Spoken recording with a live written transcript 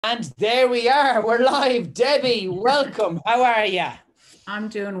And there we are. We're live. Debbie, welcome. How are you? I'm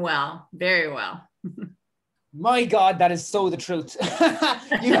doing well. Very well. My God, that is so the truth.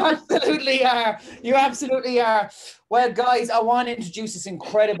 You absolutely are. You absolutely are. Well, guys, I want to introduce this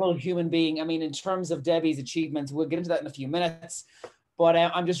incredible human being. I mean, in terms of Debbie's achievements, we'll get into that in a few minutes. But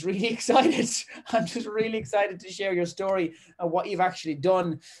I'm just really excited. I'm just really excited to share your story and what you've actually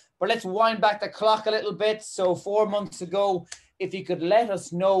done. But let's wind back the clock a little bit. So 4 months ago, if you could let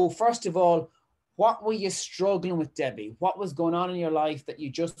us know, first of all, what were you struggling with, Debbie? What was going on in your life that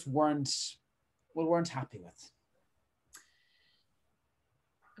you just weren't happy with?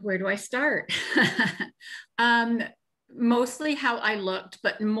 Where do I start? Mostly how I looked,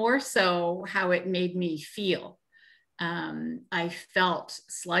 but more so how it made me feel. I felt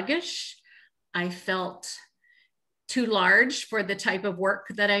sluggish. I felt too large for the type of work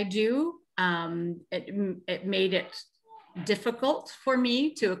that I do. It made it difficult for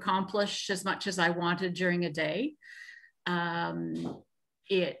me to accomplish as much as I wanted during a day.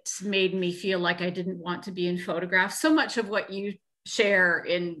 It made me feel like I didn't want to be in photographs. So much of what you share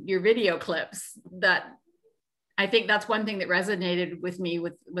in your video clips, that I think that's one thing that resonated with me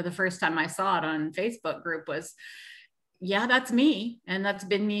with the first time I saw it on Facebook group was, yeah, that's me. And that's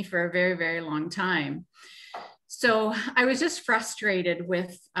been me for a very, very long time. So I was just frustrated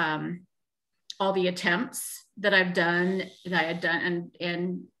with all the attempts that I've done, that I had done,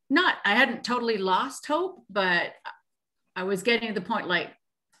 and not, I hadn't totally lost hope, but I was getting to the point like,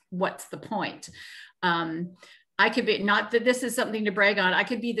 what's the point? I could be, not that this is something to brag on, I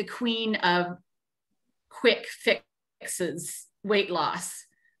could be the queen of quick fixes, weight loss,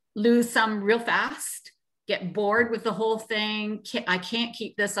 lose some real fast, get bored with the whole thing. I can't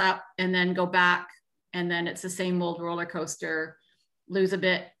keep this up, and then go back. And then it's the same old roller coaster, lose a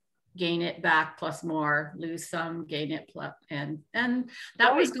bit, gain it back plus more, lose some, gain it plus, and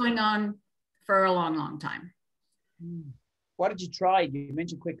that was going on for a long, long time. What did you try? You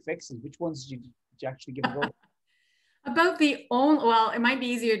mentioned quick fixes. Which ones did you actually give a go? About the only, well, it might be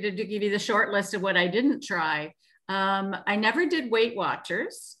easier to give you the short list of what I didn't try. I never did Weight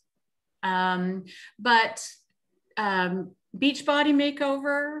Watchers, but beach body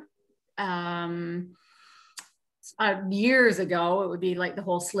makeover, years ago, it would be like the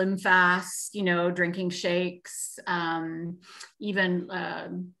whole slim fast, you know, drinking shakes, even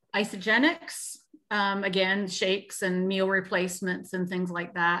isogenics, again, shakes and meal replacements and things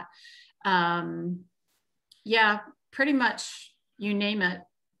like that. Yeah, pretty much you name it,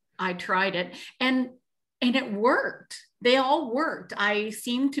 I tried it, and it worked. They all worked. I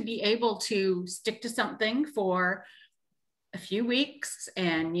seemed to be able to stick to something for a few weeks,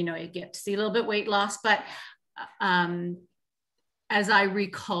 and you know, you get to see a little bit weight loss. But as I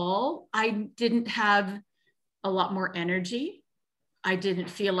recall, I didn't have a lot more energy. I didn't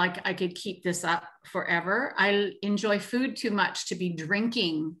feel like I could keep this up forever. I enjoy food too much to be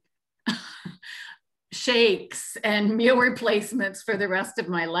drinking shakes and meal replacements for the rest of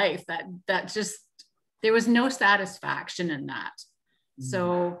my life. That just, there was no satisfaction in that.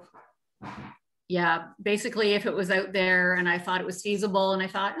 So yeah, basically if it was out there and I thought it was feasible and I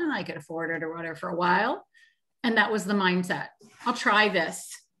thought, oh, I could afford it or whatever for a while. And that was the mindset. I'll try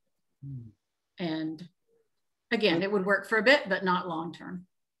this. And again, it would work for a bit, but not long-term.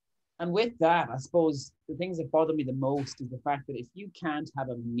 And with that, I suppose the things that bother me the most is the fact that if you can't have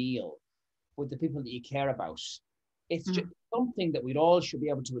a meal with the people that you care about, it's just something that we'd all should be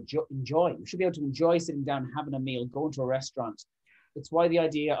able to enjoy. We should be able to enjoy sitting down and having a meal, going to a restaurant. It's why the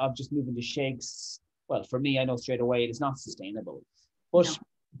idea of just moving to shakes, well, for me, I know straight away it is not sustainable. But no.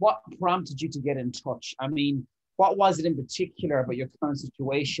 What prompted you to get in touch? I mean, what was it in particular about your current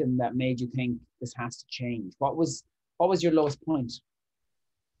situation that made you think this has to change? What was your lowest point?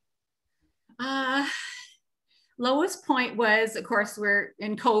 Lowest point was, of course, we're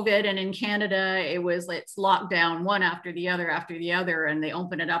in COVID, and in Canada, it was, it's lockdown one after the other, and they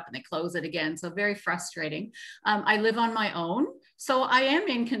open it up and they close it again. So very frustrating. I live on my own, so I am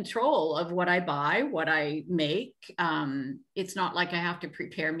in control of what I buy, what I make. It's not like I have to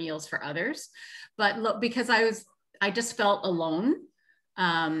prepare meals for others, but look, because I just felt alone.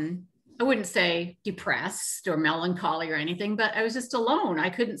 I wouldn't say depressed or melancholy or anything, but I was just alone. I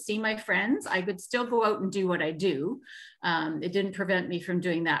couldn't see my friends. I could still go out and do what I do. It didn't prevent me from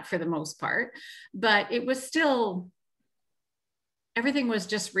doing that for the most part, but it was still, everything was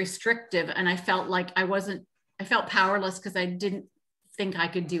just restrictive. And I felt like I felt powerless because I didn't think I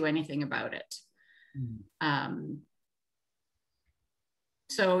could do anything about it.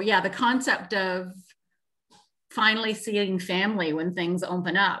 So yeah, the concept of finally seeing family when things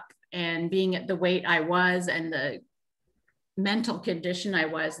open up, and being at the weight I was, and the mental condition I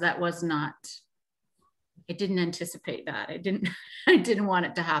was, that was not, I didn't anticipate that. I didn't want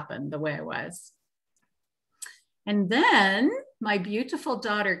it to happen the way I was. And then my beautiful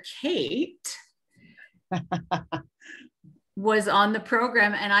daughter, Kate, was on the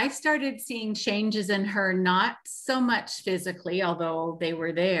program, and I started seeing changes in her, not so much physically, although they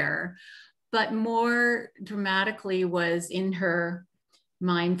were there, but more dramatically was in her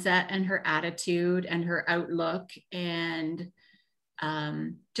mindset and her attitude and her outlook. And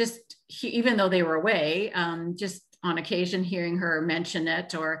even though they were away, just on occasion hearing her mention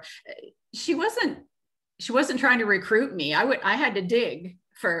it, or she wasn't trying to recruit me. I had to dig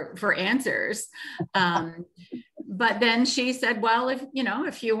for answers. But then she said, well,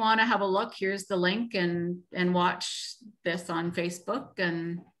 if you want to have a look, here's the link, and watch this on Facebook.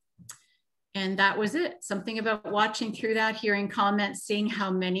 And that was it. Something about watching through that, hearing comments, seeing how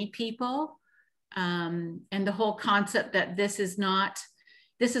many people, and the whole concept that this isn't,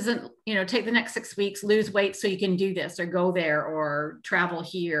 take the next 6 weeks, lose weight so you can do this, or go there, or travel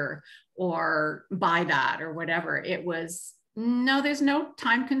here, or buy that, or whatever. It was, no, there's no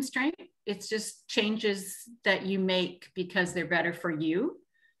time constraint. It's just changes that you make because they're better for you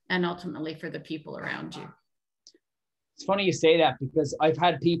and ultimately for the people around you. It's funny you say that, because I've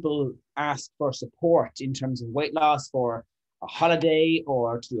had people ask for support in terms of weight loss for a holiday,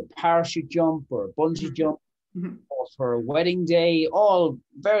 or to do a parachute jump, or a bungee jump, or for a wedding day, all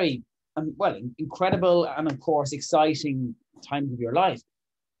very, incredible and of course exciting times of your life.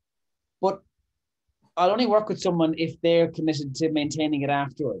 But I'll only work with someone if they're committed to maintaining it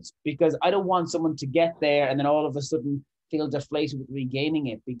afterwards, because I don't want someone to get there and then all of a sudden feel deflated with regaining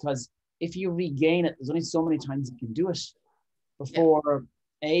it. Because if you regain it, there's only so many times you can do it before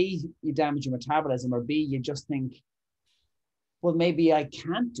A, you damage your metabolism, or B, you just think, well, maybe I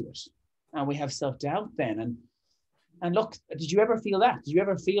can't do it. And we have self-doubt then. And look, did you ever feel that? Did you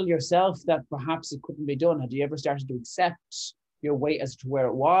ever feel yourself that perhaps it couldn't be done? Had you ever started to accept your weight as to where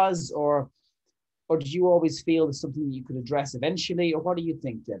it was? Or did you always feel it's something that you could address eventually? Or what do you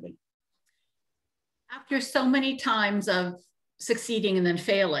think, Debbie? After so many times of succeeding and then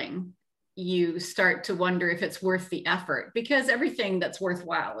failing, you start to wonder if it's worth the effort, because everything that's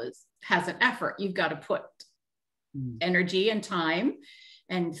worthwhile has an effort. You've got to put energy and time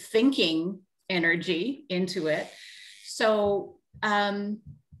and thinking energy into it. So as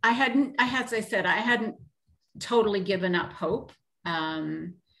I said, I hadn't totally given up hope.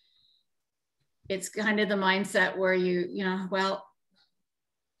 It's kind of the mindset where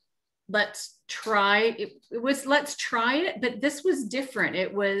let's try. Let's try it, but this was different.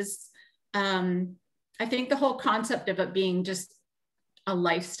 It was, I think the whole concept of it being just a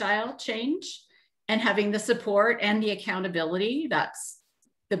lifestyle change and having the support and the accountability, that's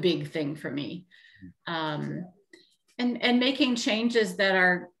the big thing for me. And making changes that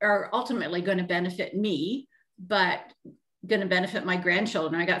are ultimately going to benefit me, but going to benefit my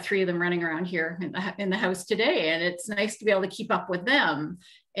grandchildren. I got 3 of them running around here in the house today, and it's nice to be able to keep up with them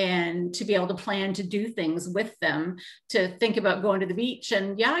and to be able to plan to do things with them, to think about going to the beach.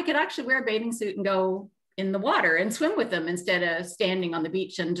 And yeah, I could actually wear a bathing suit and go in the water and swim with them instead of standing on the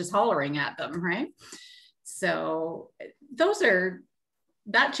beach and just hollering at them, right? So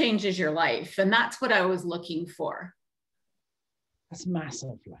that changes your life. And that's what I was looking for. That's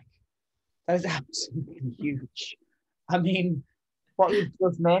massive. That is absolutely huge. I mean, what you've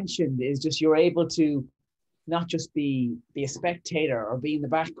just mentioned is just, you're able to not just be a spectator or be in the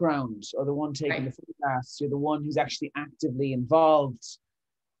background or the one taking the photographs. You're the one who's actually actively involved.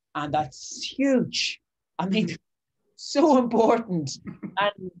 And that's huge. I mean, so important.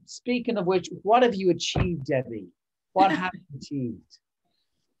 And speaking of which, what have you achieved, Debbie? What have you achieved?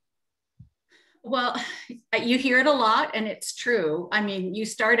 Well, you hear it a lot, and it's true. I mean, you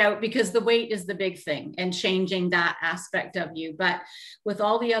start out because the weight is the big thing and changing that aspect of you. But with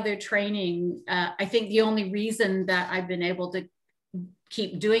all the other training, I think the only reason that I've been able to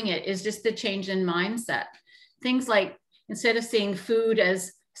keep doing it is just the change in mindset. Things like, instead of seeing food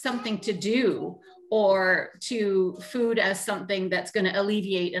as something to do, or to food as something that's going to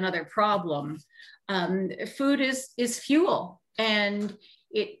alleviate another problem, food is fuel, and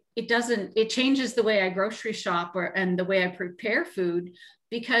it changes the way I grocery shop and the way I prepare food,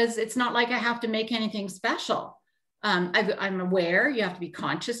 because it's not like I have to make anything special. I'm aware you have to be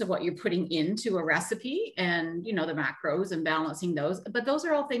conscious of what you're putting into a recipe, and the macros and balancing those, but those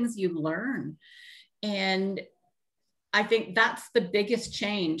are all things you learn. And I think that's the biggest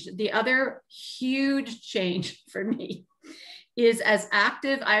change. The other huge change for me is, as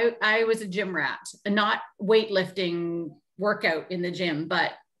active, I was a gym rat, not weightlifting workout in the gym,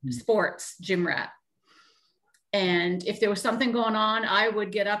 but sports gym rat. And if there was something going on, I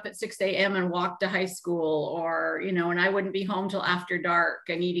would get up at 6 a.m. and walk to high school, or, you know, and I wouldn't be home till after dark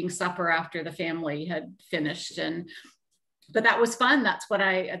and eating supper after the family had finished. But that was fun. That's what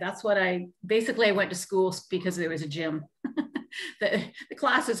I basically, I went to school because there was a gym. the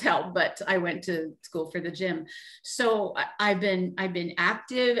classes helped, but I went to school for the gym. So I've been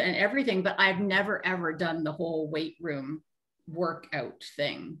active and everything, but I've never, ever done the whole weight room workout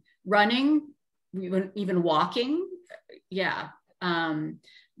thing. Running, even walking. Yeah.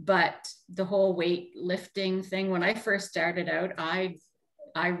 But the whole weight lifting thing, when I first started out, I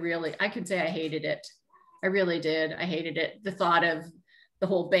could say I hated it. I really did. I hated it. The thought of the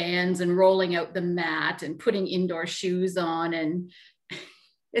whole bands and rolling out the mat and putting indoor shoes on, and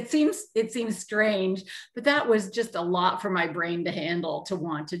it seems strange, but that was just a lot for my brain to handle, to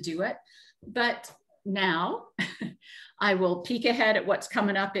want to do it. But now I will peek ahead at what's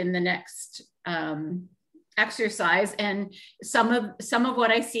coming up in the next exercise, and some of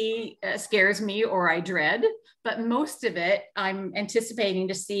what I see scares me or I dread, but most of it I'm anticipating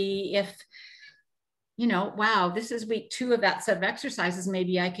to see if, you know, wow, this is week 2 of that set of exercises.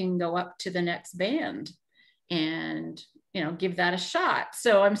 Maybe I can go up to the next band and, you know, give that a shot.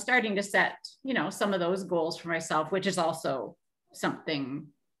 So I'm starting to set, you know, some of those goals for myself, which is also something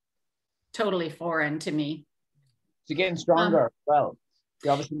totally foreign to me. So getting stronger as well.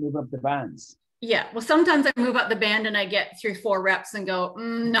 You obviously move up the bands. Yeah. Well, sometimes I move up the band and I get 3-4 reps and go,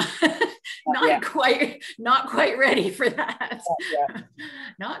 not quite ready for that.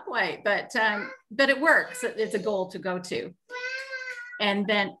 Not quite, but it works. It's a goal to go to. And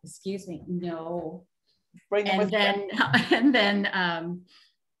then, excuse me, no. And then, of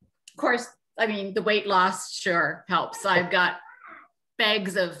course, I mean, the weight loss sure helps. I've got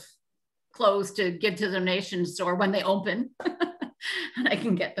bags of clothes to give to the donation store when they open. And I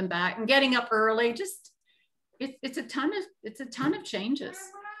can get them back. And getting up early, just it's a ton of changes.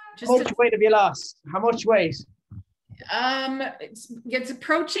 How much weight have you lost? How much weight? It's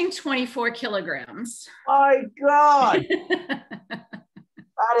approaching 24 kilograms. My God.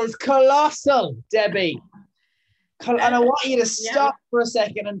 That is colossal, Debbie. And I want you to stop for a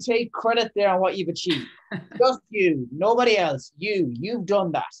second and take credit there on what you've achieved. Just you, nobody else. You've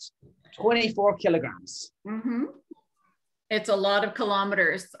done that. 24 kilograms. Mm-hmm. It's a lot of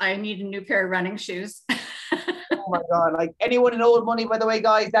kilometers. I need a new pair of running shoes. Oh my God. Like anyone in old money, by the way,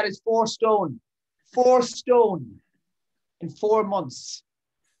 guys, that is 4 stone. 4 stone in 4 months.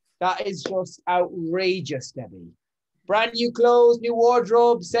 That is just outrageous, Debbie. Brand new clothes, new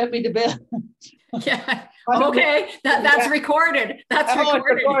wardrobe, send me the bill. Yeah. Okay. That's recorded. That's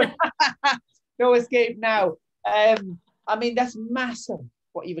recorded. No escape now. I mean, that's massive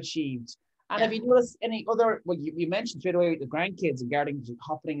what you've achieved. And have you noticed any other, well, you mentioned straight away with the grandkids and regarding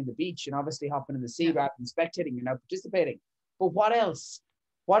hopping in the beach and obviously hopping in the sea rather than spectating, you're now participating. But what else?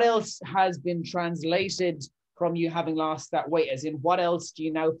 What else has been translated from you having lost that weight? As in, what else do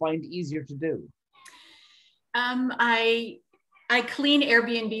you now find easier to do? I clean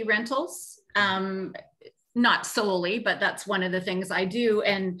Airbnb rentals. Not solely, but that's one of the things I do.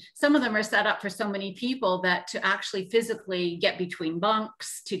 And some of them are set up for so many people that to actually physically get between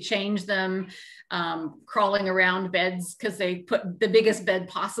bunks, to change them, crawling around beds, because they put the biggest bed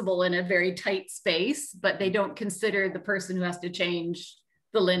possible in a very tight space, but they don't consider the person who has to change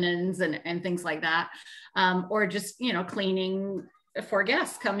the linens and things like that. Or just, you know, cleaning for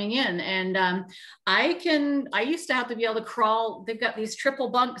guests coming in. And I used to have to be able to crawl. They've got these triple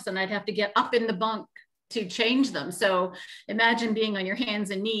bunks and I'd have to get up in the bunk to change them. So imagine being on your hands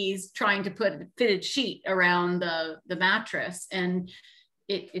and knees trying to put a fitted sheet around the mattress, and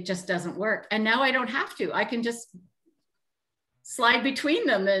it just doesn't work. And now I don't have to. I can just slide between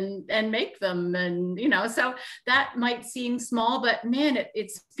them and make them, and you know, so that might seem small, but man,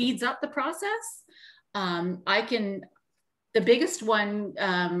 it speeds up the process. The biggest one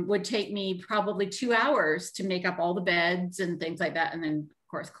would take me probably 2 hours to make up all the beds and things like that, and then of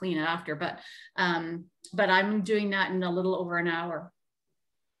course clean it after. But I'm doing that in a little over an hour.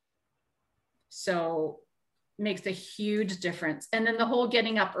 So it makes a huge difference. And then the whole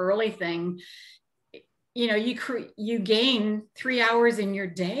getting up early thing, you know, you gain 3 hours in your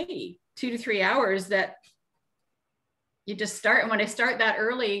day, 2 to 3 hours that you just start. And when I start that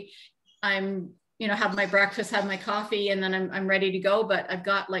early, I'm, you know, have my breakfast, have my coffee, and then I'm ready to go. But I've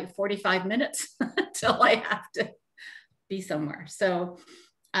got like 45 minutes till I have to be somewhere. So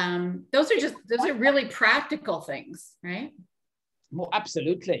those are really practical things, right? Well,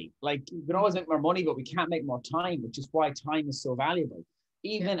 absolutely. Like, you can always make more money, but we can't make more time, which is why time is so valuable.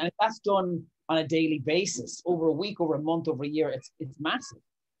 And if that's done on a daily basis, over a week, over a month, over a year, it's massive.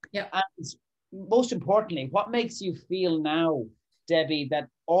 Yeah. And most importantly, what makes you feel now, Debbie, that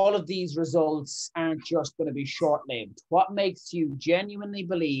all of these results aren't just going to be short-lived? What makes you genuinely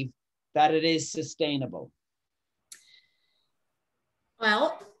believe that it is sustainable?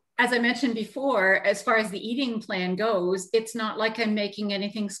 Well, as I mentioned before, as far as the eating plan goes, it's not like I'm making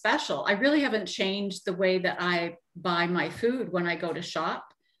anything special. I really haven't changed the way that I buy my food when I go to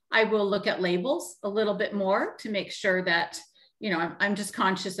shop. I will look at labels a little bit more to make sure that, you know, I'm just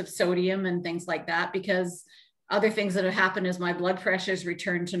conscious of sodium and things like that, because other things that have happened is my blood pressure's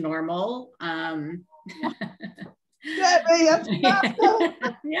returned to normal. Debbie, that's massive.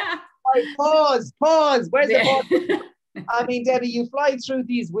 Yeah. All right, pause. Where's the pause? Yeah. I mean, Debbie, you fly through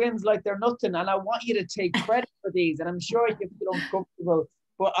these wins like they're nothing, and I want you to take credit for these. And I'm sure you feel uncomfortable,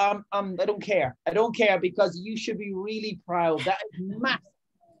 but I don't care. I don't care, because you should be really proud. That is massive.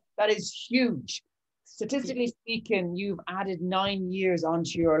 That is huge. Statistically speaking, you've added 9 years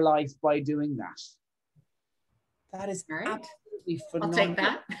onto your life by doing that. That is absolutely phenomenal. I'll take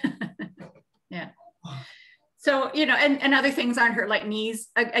that. Yeah. So, you know, and other things aren't hurt, like knees,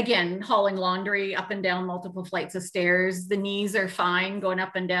 again, hauling laundry up and down multiple flights of stairs. The knees are fine going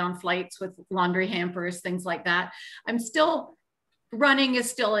up and down flights with laundry hampers, things like that. I'm still, running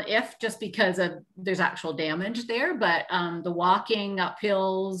is still an if, just because of there's actual damage there, but the walking up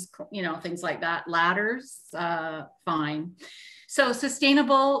hills, you know, things like that, ladders, fine. So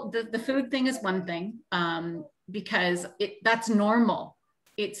sustainable, the food thing is one thing, because that's normal.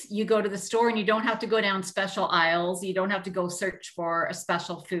 It's, you go to the store and you don't have to go down special aisles. You don't have to go search for a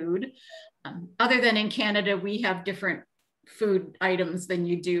special food. Other than in Canada, we have different food items than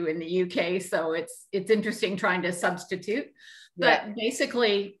you do in the UK. So it's interesting trying to substitute, but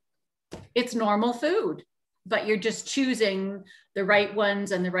basically it's normal food, but you're just choosing the right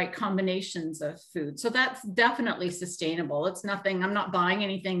ones and the right combinations of food. So that's definitely sustainable. It's nothing, I'm not buying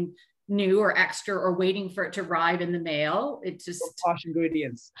anything new or extra or waiting for it to arrive in the mail. It's just posh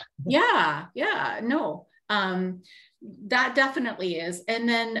ingredients. Yeah, no, that definitely is. And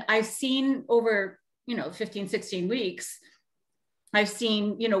then I've seen over, you know, 15, 16 weeks, I've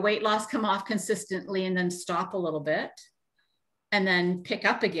seen, you know, weight loss come off consistently and then stop a little bit and then pick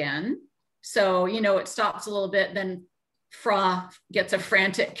up again. So, you know, it stops a little bit, then Fra gets a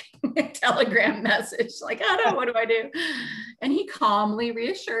frantic telegram message like, oh no, what do I do? And he calmly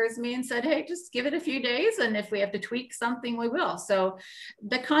reassures me and said, hey, just give it a few days, and if we have to tweak something, we will. So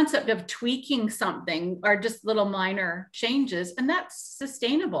the concept of tweaking something are just little minor changes, and that's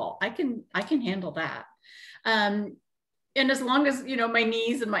sustainable. I can handle that. And as long as, you know, my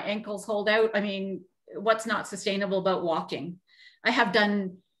knees and my ankles hold out, I mean, what's not sustainable about walking? I have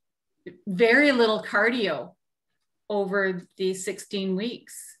done very little cardio over these 16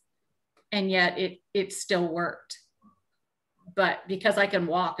 weeks, and yet it still worked. But because I can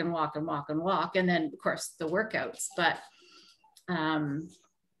walk and walk and walk and walk, and then of course the workouts, but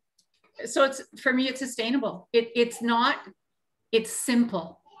so it's, for me, it's sustainable. It's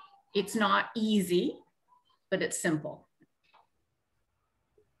simple. It's not easy, but it's simple.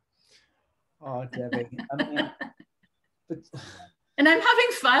 Oh, Debbie, I mean, and I'm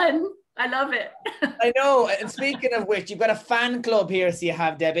having fun. I love it. I know. And speaking of which, you've got a fan club here, so you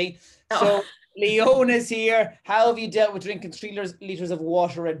have, Debbie. Oh. So Leona's here. How have you dealt with drinking 3 liters of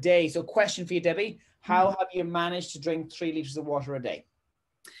water a day? So question for you, Debbie. How have you managed to drink 3 liters of water a day?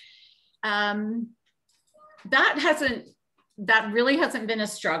 That really hasn't been a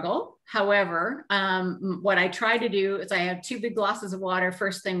struggle. However, what I try to do is I have 2 big glasses of water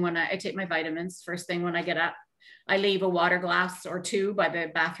first thing when I take my vitamins, first thing when I get up. I leave a water glass or 2 by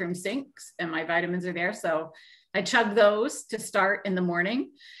the bathroom sinks, and my vitamins are there. So I chug those to start in the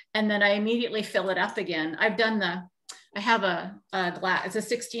morning, and then I immediately fill it up again. I have a glass,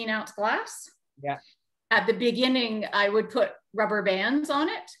 it's a 16-ounce glass. Yeah. At the beginning, I would put rubber bands on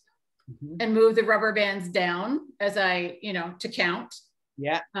it and move the rubber bands down as I, you know, to count.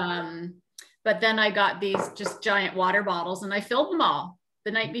 Yeah. But then I got these just giant water bottles, and I filled them all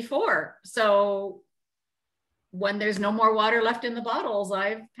the night before. So when there's no more water left in the bottles,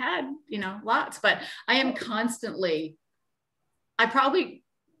 I've had, you know, lots, but I am constantly,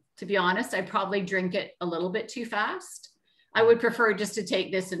 to be honest, I probably drink it a little bit too fast. I would prefer just to take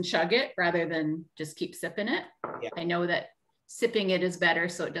this and chug it rather than just keep sipping it. Yeah. I know that sipping it is better,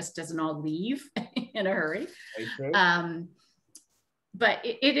 so it just doesn't all leave in a hurry. But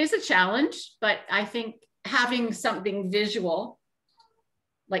it is a challenge, but I think having something visual,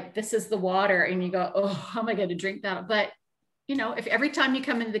 like this is the water, and you go, oh, how am I going to drink that? But, you know, if every time you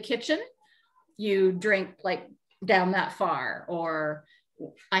come into the kitchen, you drink like down that far, or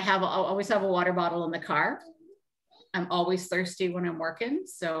I always have a water bottle in the car. I'm always thirsty when I'm working.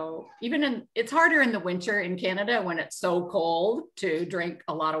 So it's harder in the winter in Canada when it's so cold to drink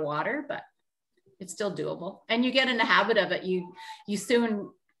a lot of water, but it's still doable. And you get in the habit of it. You soon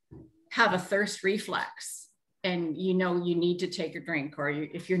have a thirst reflex, and you know you need to take a drink, or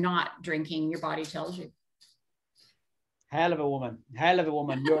if you're not drinking, your body tells you. Hell of a woman. Hell of a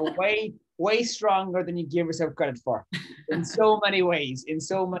woman. You're way stronger than you give yourself credit for in so many ways.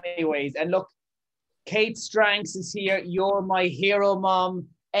 And look, Kate Stranks is here. You're my hero, Mom.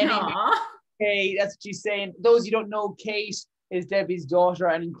 Okay, that's what she's saying. Those you don't know, Kate is Debbie's daughter,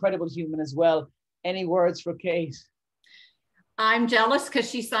 an incredible human as well. Any words for Kate? I'm jealous because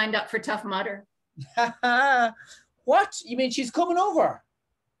she signed up for Tough Mudder. What? You mean she's coming over?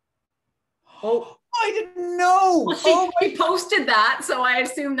 Oh, I didn't know. Well, she posted that, so I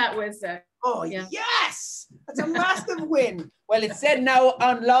assume that was yeah. Yes, that's a massive win. Well, it's said now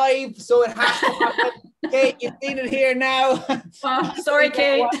on live, so it has to happen. Kate, you've seen it here now. Oh, sorry,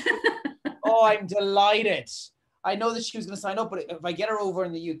 Kate. Oh, I'm delighted. I know that she was going to sign up, but if I get her over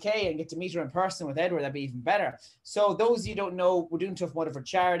in the UK and get to meet her in person with Edward, that'd be even better. So those of you who don't know, we're doing Tough Mudder for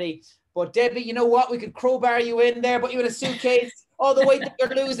charity. But Debbie, you know what? We could crowbar you in there, put you in a suitcase. All the weight that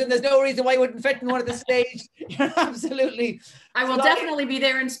you're losing, there's no reason why you wouldn't fit in one of the stage. You're absolutely. I will definitely be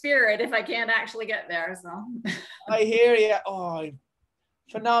there in spirit if I can't actually get there. So I hear you. Oh,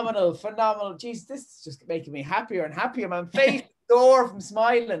 phenomenal. Jeez, this is just making me happier and happier. My face sore from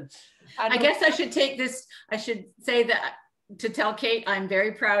smiling. And I guess I should take this. I should say that to tell Kate, I'm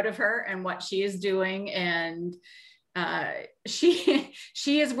very proud of her and what she is doing, and she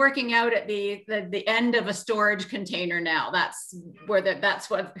is working out at the end of a storage container now. That's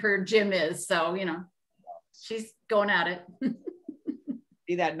what her gym is. So, you know, she's going at it.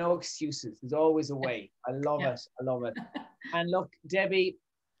 See that? No excuses. There's always a way. I love it. I love it. And look, Debbie,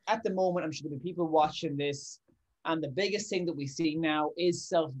 at the moment, I'm sure there'll be people watching this, and the biggest thing that we see now is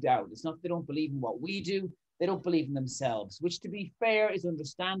self-doubt. It's not that they don't believe in what we do. They don't believe in themselves, which, to be fair, is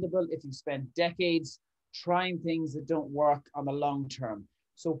understandable if you've spent decades trying things that don't work on the long term.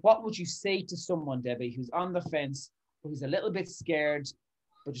 So what would you say to someone, Debbie, who's on the fence, who's a little bit scared,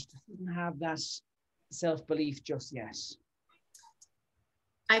 but just doesn't have that self-belief just yet?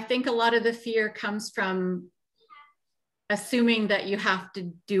 I think a lot of the fear comes from assuming that you have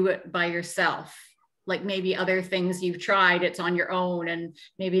to do it by yourself. Like maybe other things you've tried, it's on your own, and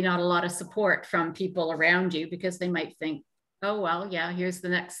maybe not a lot of support from people around you, because they might think, oh, well, yeah, here's the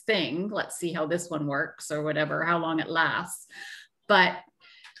next thing. Let's see how this one works, or whatever, how long it lasts. But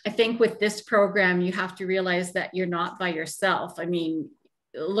I think with this program, you have to realize that you're not by yourself. I mean,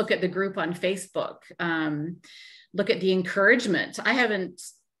 look at the group on Facebook. Look at the encouragement. I haven't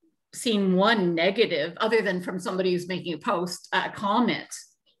seen one negative, other than from somebody who's making a post, comment.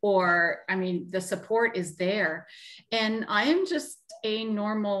 Or, I mean, the support is there. And I am just a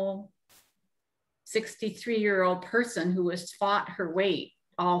normal 63-year-old person who has fought her weight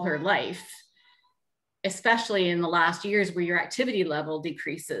all her life, especially in the last years where your activity level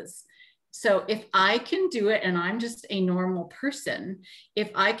decreases. So if I can do it, and I'm just a normal person, if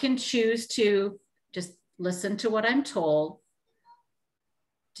I can choose to just listen to what I'm told,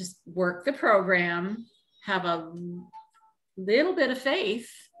 just work the program, have a little bit of faith,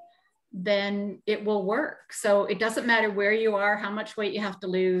 then it will work. So it doesn't matter where you are, how much weight you have to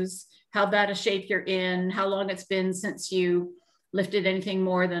lose, how bad a shape you're in, how long it's been since you lifted anything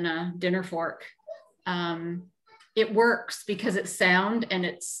more than a dinner fork. It works because it's sound, and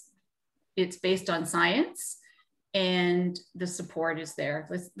it's based on science, and the support is there.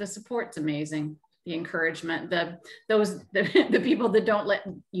 The support's amazing. The encouragement, the people that don't let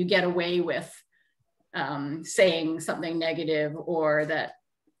you get away with saying something negative, or that,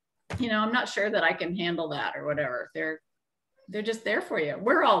 you know, I'm not sure that I can handle that, or whatever. They're just there for you.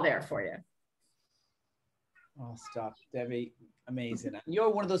 We're all there for you. Oh, stop, Debbie. Amazing. And you're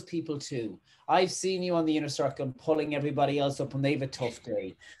one of those people too. I've seen you on the inner circle pulling everybody else up when they have a tough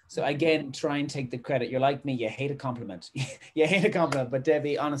day. So again, try and take the credit. You're like me. You hate a compliment. You hate a compliment. But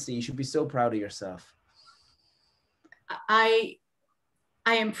Debbie, honestly, you should be so proud of yourself. I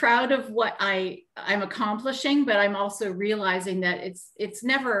am proud of what I'm accomplishing, but I'm also realizing that it's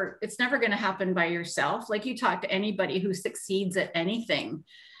never going to happen by yourself. Like, you talk to anybody who succeeds at anything,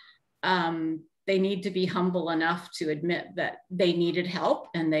 they need to be humble enough to admit that they needed help,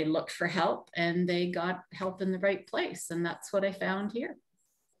 and they looked for help, and they got help in the right place. And that's what I found here.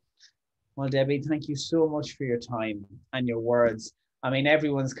 Well, Debbie, thank you so much for your time and your words. I mean,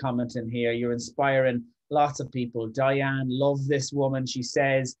 everyone's commenting here. You're inspiring lots of people. Diane, love this woman. She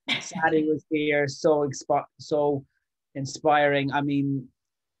says, Sadie was here, so inspiring. I mean,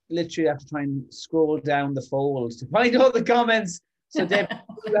 literally have to try and scroll down the fold to find all the comments. So Debbie,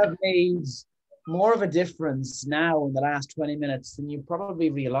 you have made more of a difference now in the last 20 minutes than you probably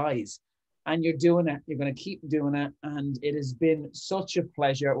realize. And you're doing it. You're going to keep doing it. And it has been such a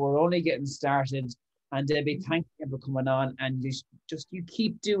pleasure. We're only getting started. And Debbie, thank you for coming on. And you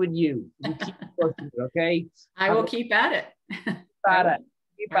keep doing you. You keep working it, okay? I will keep at it. Keep at it.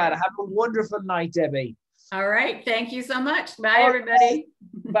 Keep at it. Have a wonderful night, Debbie. All right. Thank you so much. Bye, everybody.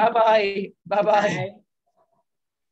 Bye-bye. Bye-bye. Bye.